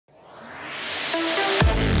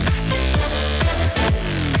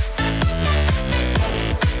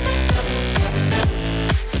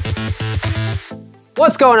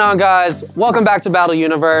What's going on, guys? Welcome back to Battle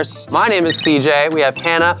Universe. My name is CJ. We have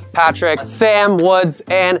Hannah, Patrick, Sam, Woods,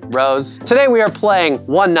 and Rose. Today we are playing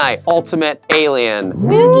One Night Ultimate Alien.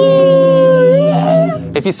 Spooky!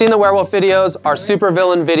 If you've seen the werewolf videos, our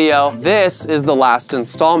supervillain video, this is the last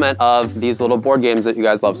installment of these little board games that you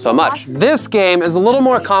guys love so much. This game is a little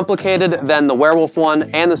more complicated than the werewolf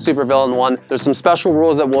one and the supervillain one. There's some special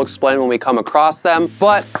rules that we'll explain when we come across them,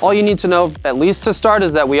 but all you need to know, at least to start,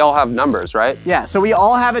 is that we all have numbers, right? Yeah, so we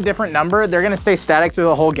all have a different number. They're gonna stay static through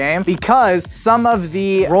the whole game because some of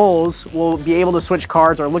the roles will be able to switch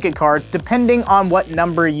cards or look at cards depending on what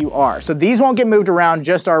number you are. So these won't get moved around,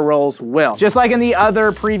 just our roles will. Just like in the other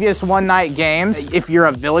previous One Night games, if you're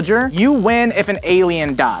a villager, you win if an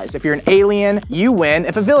alien dies. If you're an alien, you win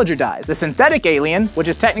if a villager dies. The synthetic alien, which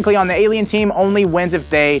is technically on the alien team, only wins if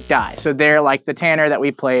they die. So they're like the Tanner that we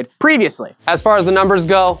played previously. As far as the numbers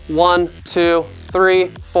go, 1, 2, 3,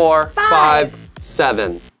 4, 5,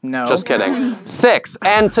 7. No. Just kidding. 6.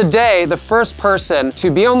 And today, the first person to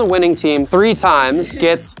be on the winning team 3 times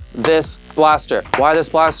gets this blaster. Why this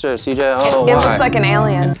blaster, CJ? Oh, It looks like an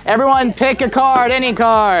alien. Everyone pick a card, any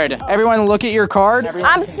card. Everyone look at your card.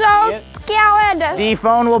 I'm so scared. The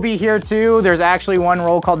phone will be here too. There's actually one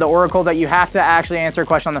role called the Oracle that you have to actually answer a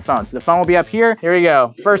question on the phone. So the phone will be up here. Here we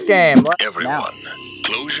go. First game. Everyone,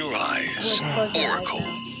 close your eyes. Oracle,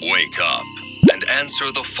 wake up and answer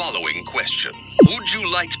the following question. Would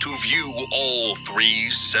you like to view all 3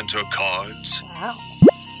 center cards? Wow.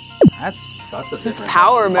 That's a This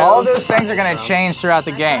power move. All of those things are gonna change throughout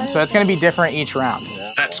the game, so it's gonna be different each round.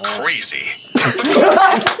 That's crazy. But go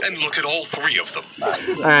ahead and look at all 3 of them.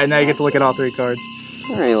 All right, now you get to look at all 3 cards.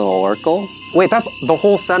 All right, little Oracle. Wait, that's the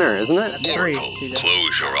whole center, isn't it? Oracle,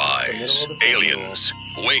 close your eyes. Aliens,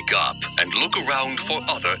 wake up and look around for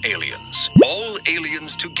other aliens. All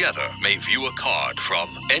aliens together may view a card from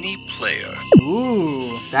any player.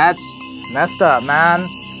 Ooh, that's messed up, man.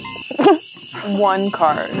 One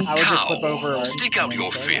card. I would just flip over. Cow, stick out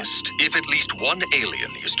your fist. If at least one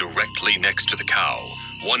alien is directly next to the cow,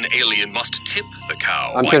 one alien must tip the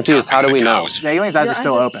cow. I'm confused. How do we know? The alien's eyes are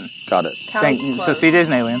still open. Got it. So CJ's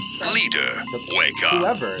an alien. Leader, wake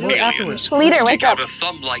up. Aliens, Leader, stick wake out up. a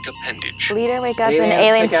thumb-like appendage. Leader, wake up, and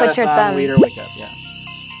aliens put your thumb. Leader, wake up, yeah.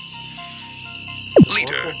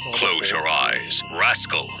 Leader, close your eyes.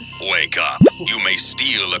 Rascal, wake up. You may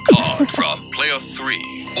steal a card from player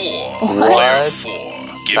 3 or player 4,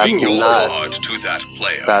 giving That's your nuts. card to that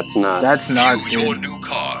player. That's nuts. That's nuts, View your dude. new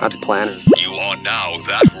card. That's planner. You are now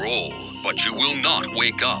that role, but you will not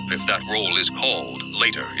wake up if that role is called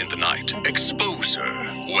later in the night. Exposer,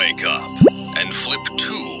 wake up and flip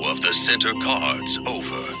 2 of the center cards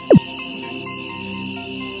over.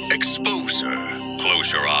 Exposer,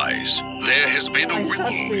 close your eyes. There has been a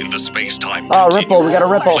ripple in the space-time continuum. Oh, ripple, we got a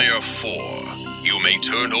ripple. Player 4, you may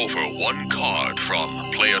turn over 1 card from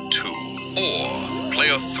player 2 or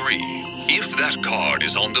player 3. If that card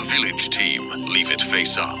is on the village team, leave it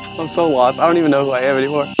face up. I'm so lost. I don't even know who I am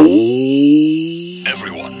anymore.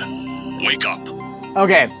 Everyone, wake up.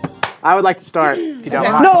 Okay, I would like to start, if you don't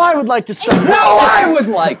mind. No, I would like to start. No, I would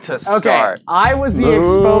like to start. Okay, I was the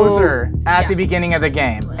exposer at the beginning of the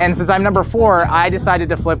game. And since I'm number 4, I decided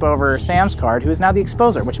to flip over Sam's card, who is now the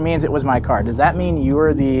exposer, which means it was my card. Does that mean you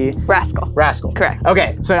were the... Rascal. Rascal? Correct.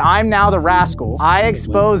 Okay, so I'm now the rascal. I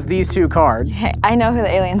exposed these 2 cards. Hey, I know who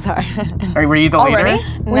the aliens are. Were you the leader? Already?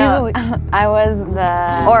 No, I was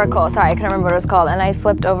the Oracle. Sorry, I couldn't remember what it was called. And I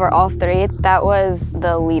flipped over all 3. That was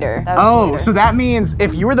the leader. That was the leader. So that means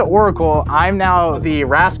if you were the Oracle, I'm now the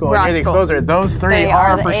rascal, and you're the exposer. Those 3 They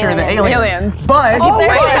are are for the sure the aliens. aliens. But, Oh, wait,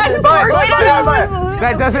 that just works.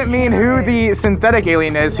 that doesn't mean who the synthetic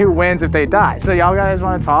alien is, who wins if they die. So y'all guys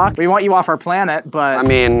want to talk? We want you off our planet, but... I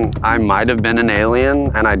mean, I might have been an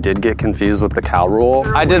alien, and I did get confused with the cow rule.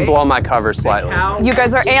 I did blow my cover slightly. You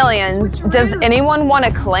guys are aliens. Does anyone want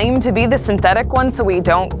to claim to be the synthetic one so we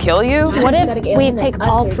don't kill you? What if we take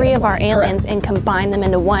all 3 of our aliens and combine them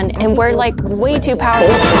into one, and we're like way too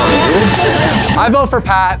powerful? I vote for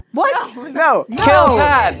Pat. What? No. Kill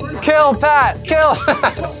Pat! Kill Pat! Kill!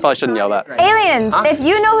 Probably shouldn't yell that. Aliens, if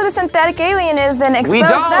you know who the synthetic alien is, then expose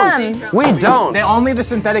them. We don't. Only the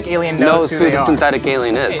synthetic alien knows who the synthetic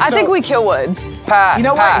alien is. I think we kill Woods. Pat. You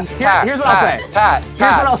know Pat, what? Pat, Here's what Pat, I'll say. Pat.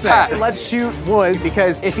 Here's what I'll say. Pat. Let's shoot Woods,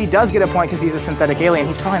 because if he does get a point because he's a synthetic alien,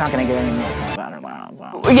 he's probably not going to get any more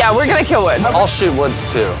points. Yeah, we're gonna kill Woods. I'll shoot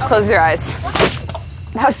Woods too. Close your eyes.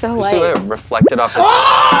 That was so You see light. what it reflected off his...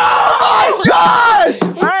 Oh my gosh!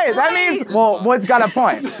 All right. Okay, that means, well, Woods got a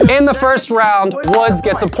point. In the first round, Woods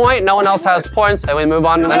gets a point, no one else has points, and we move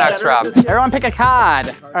on to the next round. Everyone pick a card.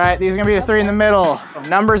 All right, these are gonna be the 3 in the middle.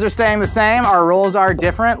 Numbers are staying the same, our rolls are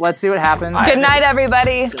different. Let's see what happens. Good night,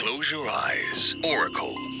 everybody. Close your eyes.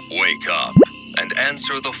 Oracle, wake up and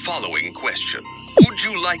answer the following question. Would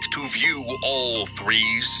you like to view all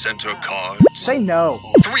 3 center cards? Say no.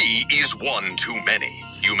 3 is 1 too many.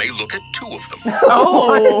 You may look at 2 of them.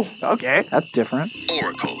 Oh, okay, that's different.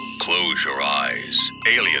 Oracle, close your eyes.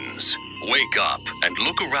 Aliens, wake up and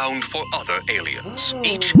look around for other aliens.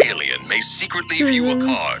 Each alien may secretly view a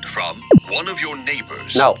card from one of your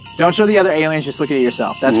neighbors. No. Don't show the other aliens, just look at it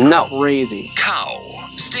yourself. That's crazy. Cow,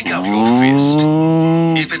 stick out your fist.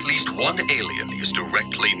 If at least 1 alien is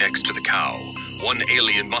directly next to the cow, 1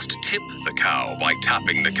 alien must tip the cow by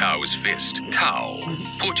tapping the cow's fist. Cow,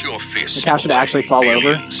 put your fist. The cow should away. actually fall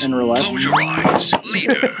Aliens, over in roulette. Close your eyes.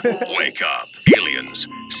 Leader, wake up. Aliens,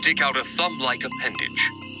 stick out a thumb-like appendage.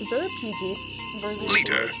 Is there a PG version?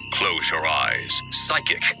 Leader, close your eyes.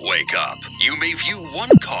 Psychic, wake up. You may view 1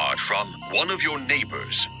 card from one of your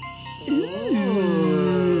neighbors.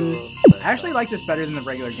 I actually like this better than the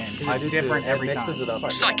regular game because it's different every time. It up.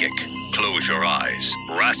 Psychic, close your eyes.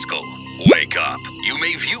 Rascal, wake up. You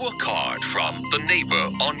may view a card from the neighbor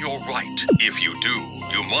on your right. If you do,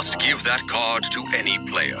 you must give that card to any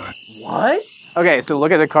player. What? Okay, so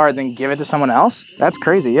look at the card, then give it to someone else? That's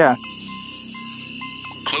crazy, yeah.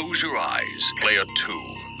 Close your eyes, player 2,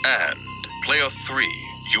 and player 3.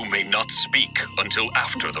 You may not speak until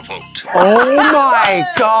after the vote. Oh my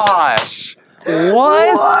gosh.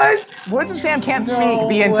 What? Woods and Sam can't speak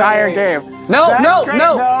the entire game. No.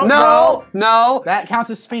 That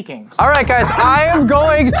counts as speaking. All right, guys, I am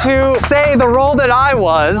going to say the role that I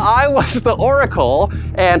was. I was the Oracle,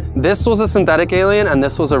 and this was a synthetic alien, and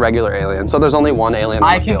this was a regular alien. So there's only 1 alien on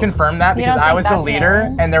I the can field. confirm that because don't I think was the that's leader,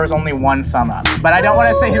 him? and there was only 1 thumb up. But I don't want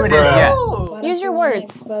to say who it is yet. Use your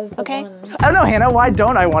words, okay? I don't know, Hannah, why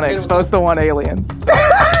don't I want to expose the 1 alien?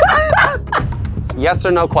 Yes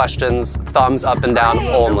or no questions, thumbs up and down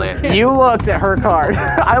only. You looked at her card.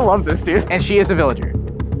 I love this dude. And she is a villager.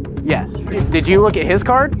 Yes. Did you look at his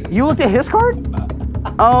card? You looked at his card?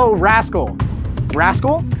 Oh, Rascal.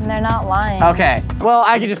 Rascal? They're not lying. Okay. Well,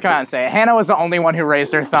 I could just come out and say it. Hannah was the only one who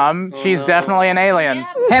raised her thumb. She's definitely an alien.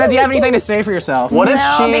 Hannah, do you have anything to say for yourself? What if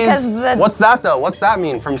No, she's... because What's that, though? What's that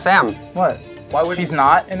mean from Sam? What? Why would she's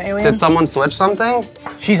not an alien? Did someone switch something?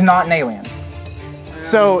 She's not an alien.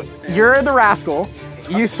 So you're the Rascal.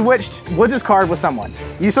 You switched Woods' card with someone.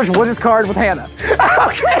 You switched Woods' card with Hannah.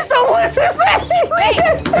 Okay, so Woods is the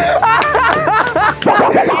alien.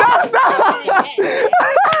 No, stop.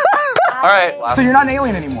 All right. So you're not an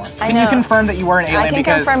alien anymore. Can you know. confirm that you were an alien? I can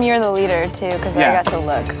because confirm you're the leader too, because Yeah. I got to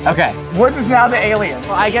look. Okay, Woods is now the alien.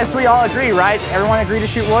 Well, I guess we all agree, right? Everyone agree to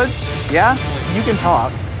shoot Woods? Yeah? You can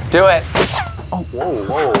talk. Do it. Oh,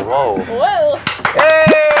 whoa. Whoa. Hey!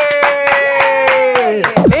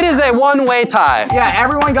 It is a one-way tie. Yeah,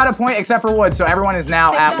 everyone got a point except for Woods, so everyone is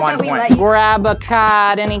now at 1 we point. let you- Grab a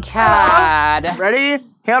card, any card. Ready?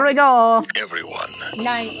 Here we go. Everyone,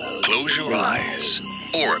 Night. close your eyes.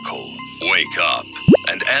 Oracle, wake up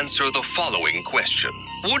and answer the following question.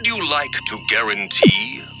 Would you like to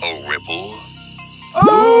guarantee a ripple?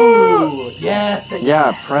 Ooh! Yes.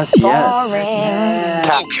 Yeah, press yes.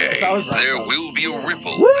 Okay, there will be a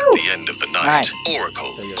ripple at the end of the night. Nice.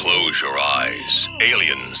 Oracle, close your eyes.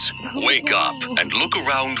 Aliens, wake up and look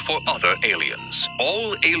around for other aliens.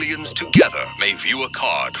 All aliens together may view a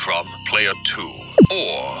card from player 2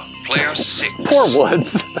 or player 6. Poor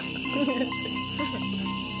Woods.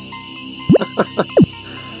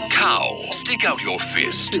 Cow, stick out your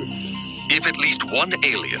fist. If at least 1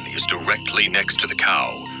 alien is directly next to the cow,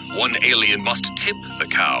 1 alien must tip the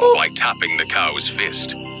cow by tapping the cow's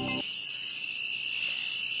fist.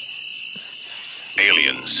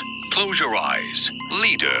 Aliens, close your eyes.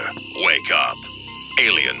 Leader, wake up.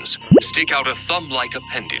 Aliens, stick out a thumb-like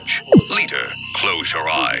appendage. Leader, close your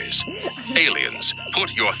eyes. Aliens,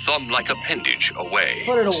 put your thumb-like appendage away.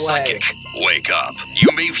 Put it away. Psychic, wake up. You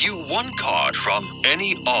may view 1 card from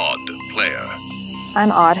any odd player.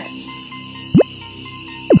 I'm odd.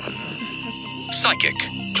 Psychic,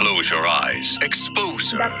 close your eyes.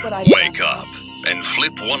 Exposer, That's what I do. wake up and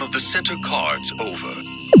flip one of the center cards over.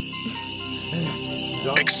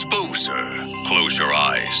 Exposer, close your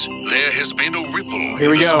eyes. There has been a ripple Here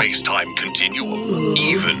in we the go. space-time continuum.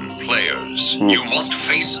 Even players. You must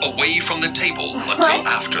face away from the table until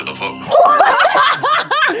after the vote.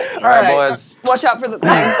 All right, boys. Watch out for the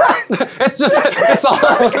thing. It's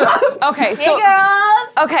all. Okay, so. Hey, girls.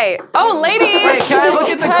 Okay. Oh, ladies. Wait, can I look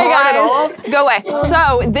at the card guys. Go away.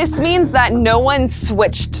 So this means that no one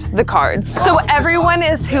switched the cards. So everyone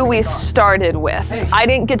is who we started with. I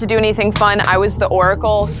didn't get to do anything fun. I was the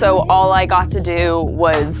Oracle, so all I got to do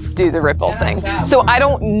was do the ripple thing. So I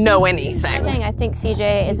don't know anything. I'm saying I think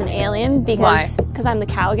CJ is an alien because I'm the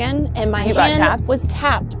cow again, and my hand was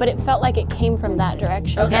tapped, but it felt like it came from that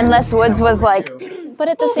direction. Unless Woods was like, But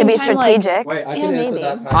at the same to be time, strategic. like, yeah, maybe.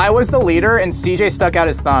 I was the leader, and CJ stuck out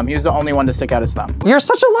his thumb. He was the only one to stick out his thumb. You're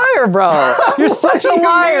such a liar, bro. You're such a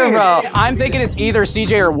liar, bro. I'm thinking it's either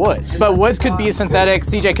CJ or Woods, but Woods could be synthetic,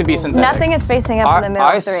 CJ could be synthetic. Nothing is facing up in the middle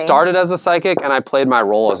I of 3. started as a psychic and I played my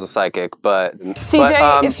role as a psychic, but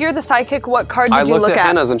CJ, if you're the psychic, what card did you look I looked at at?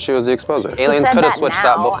 Hannah's and she was the exposer. He Aliens said could have that switched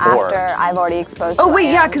now that before. After I've already exposed. Oh who wait,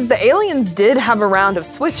 I yeah, am. because the aliens did have a round of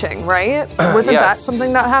switching, right? Wasn't that Yes.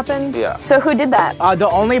 something that happened? Yeah. So who did that? The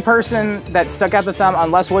only person that stuck out the thumb,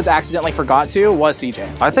 unless Woods accidentally forgot to, was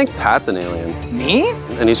CJ. I think Pat's an alien. Me?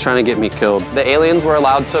 And he's trying to get me killed. The aliens were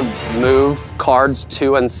allowed to move cards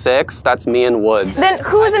 2 and 6. That's me and Woods. Then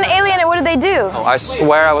who's an alien and what did they do? I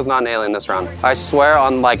swear I was not an alien this round. I swear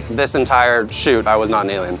on like this entire shoot, I was not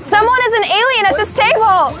an alien. Someone is an alien at this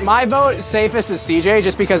table! My vote safest is CJ,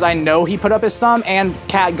 just because I know he put up his thumb and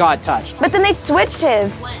Cat got touched. But then they switched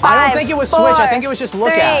his. 5, I don't think it was 4, switch, I think it was just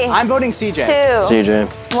look 3, at. I'm voting CJ. 2, CJ.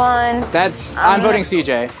 1. I'm voting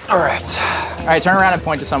CJ. All right. All right, turn around and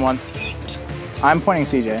point to someone. I'm pointing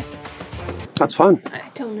CJ. That's fine. I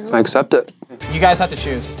don't know. I accept it. You guys have to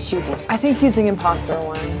choose. I think he's the imposter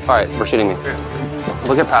one. All right, we're shooting me.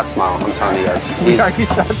 Look at Pat's smile. I'm telling you guys. We already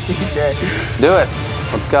shot CJ. Do it.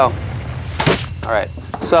 Let's go. All right.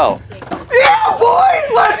 So. Yeah,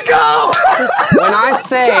 boy! Let's go! When I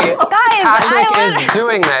say Patrick is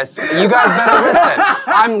doing this, you guys better listen.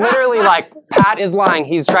 I'm literally like, Pat is lying.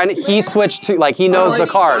 He switched to, like, he knows the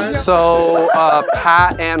cards. So,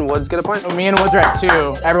 Pat and Woods get a point? Me and Woods are at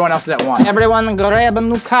 2. Everyone else is at 1. Everyone grab a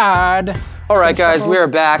new card. All right, guys, we are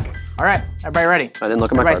back. All right, everybody ready? I didn't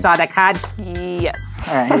look at my Everybody card. saw that card? Yes.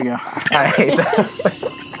 All right, here we go. I hate this.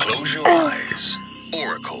 Close your eyes.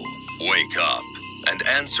 Oracle, wake up and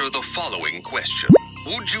answer the following question.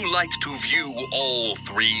 Would you like to view all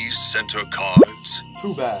 3 center cards?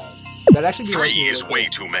 Too bad. That actually 3 is way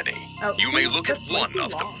too many. You may look at one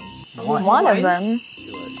of them. One of them.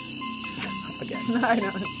 Again. I know,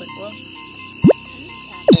 it's like, well.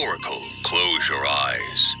 Oracle, close your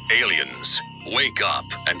eyes. Aliens, wake up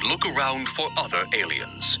and look around for other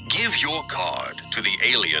aliens. Give your card to the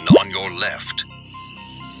alien on your left.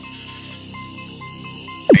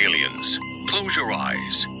 Aliens, close your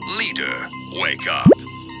eyes. Leader, wake up.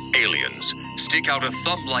 Aliens, stick out a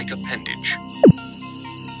thumb-like appendage.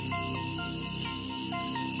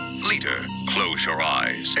 Leader, close your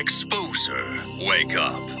eyes. Exposer, wake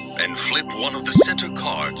up and flip one of the center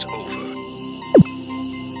cards over.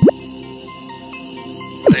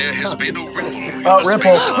 There has been a ripple in the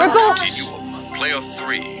space-time continuum. Player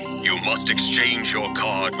 3, you must exchange your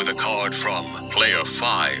card with a card from Player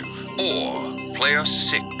 5 or Player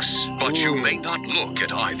 6, but you may not look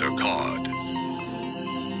at either card.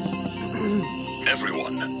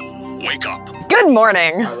 Everyone, wake up. Good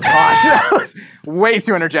morning. Gosh, that was way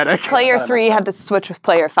too energetic. Player 3 had to switch with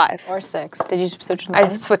player 5. Or 6. Did you switch with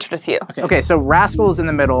I switched with you. Okay, so Rascal's in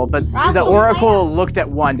the middle, but the Oracle looked at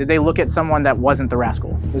 1. Did they look at someone that wasn't the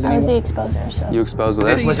Rascal? I was the exposer, so. You exposed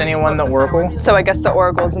this? Was anyone the Oracle? So I guess the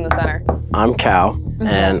Oracle's in the center. I'm Cow,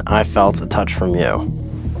 and I felt a touch from you.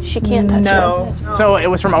 She can't touch No. So it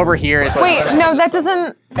was from over here. Is what Wait, it says. no, that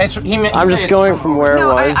doesn't. I'm just going from where it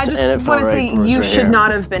was, I and it just felt want to right. say It was you right should here.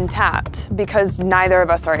 not have been tapped because neither of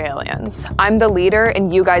us are aliens. I'm the leader,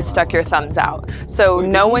 and you guys stuck your thumbs out. So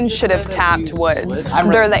no one should have tapped Woods.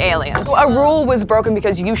 They're the aliens. A rule was broken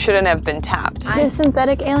because you shouldn't have been tapped. Do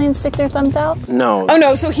synthetic aliens stick their thumbs out? No. Oh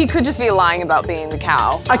no, so he could just be lying about being the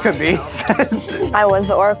cow. I could be. I was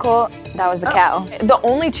the Oracle. That was the cow. The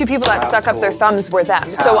only 2 people that stuck up their thumbs were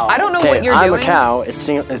them. So I don't know what you're I'm doing. a cow. It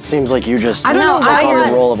seems like you just I don't know took why on you're-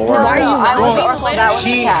 the role of Oracle. I was the Oracle. That was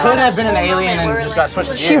the She cow. could have been an alien and just got switched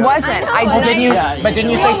to you. She wasn't. I didn't. But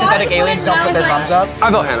didn't you say synthetic aliens don't put their thumbs up?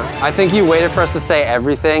 I vote Hannah. I think you waited for us to say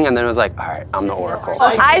everything and then it was like, all right, I'm the Oracle.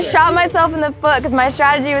 I shot myself in the foot because my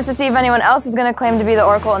strategy was to see if anyone else was going to claim to be the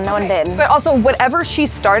Oracle, and no one did. But also, whatever she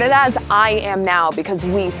started as, I am now because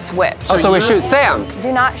we switched. Oh, so we shoot Sam.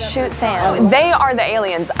 Do not shoot saying. They are the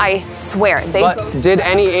aliens, I swear. But did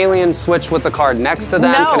any alien switch with the card next to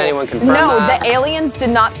them? No, Can anyone confirm no, that? the aliens did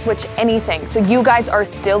not switch anything. So you guys are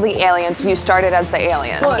still the aliens. You started as the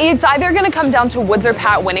alien. It's either gonna come down to Woods or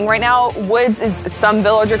Pat winning right now. Woods is some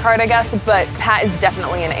villager card, I guess, but Pat is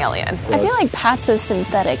definitely an alien. I feel like Pat's a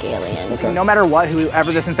synthetic alien. Okay. No matter what,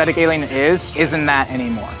 whoever the synthetic alien isn't that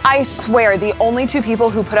anymore. I swear, the only two people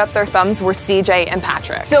who put up their thumbs were CJ and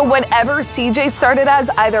Patrick. So whatever CJ started as,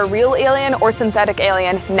 either real alien or synthetic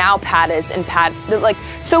alien, now Pat is, and Pat, like,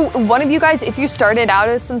 so one of you guys, if you started out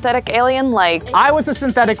as synthetic alien, like... I was a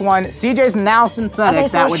synthetic one, CJ's now synthetic. Okay,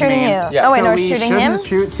 so that we're would shooting mean, you. Yeah. Oh wait, so no, we're we shooting him?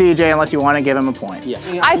 shoot CJ unless you want to give him a point. Yeah.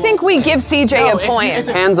 I think we give CJ a point.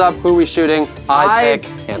 Hands up, who are we shooting? I pick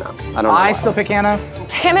Hannah. I don't know why. I still pick Hannah.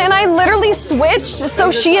 Hannah and I literally switched,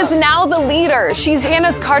 so she is now the leader.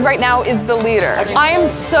 Hannah's card right now is the leader. I am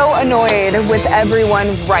so annoyed with everyone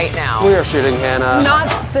right now. We are shooting Hannah. Not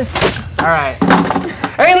this. All right.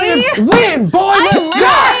 Aliens win, boy! Let's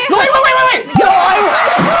go! Wait!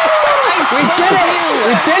 We did it!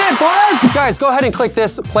 We did it, boys! Guys, go ahead and click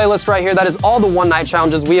this playlist right here. That is all the one night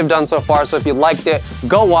challenges we have done so far. So if you liked it,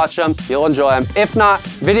 go watch them. You'll enjoy them. If not,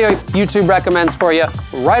 video YouTube recommends for you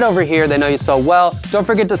right over here. They know you so well. Don't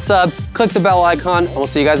forget to sub, click the bell icon, and we'll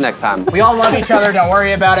see you guys next time. We all love each other. Don't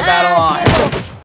worry about it. Battle on.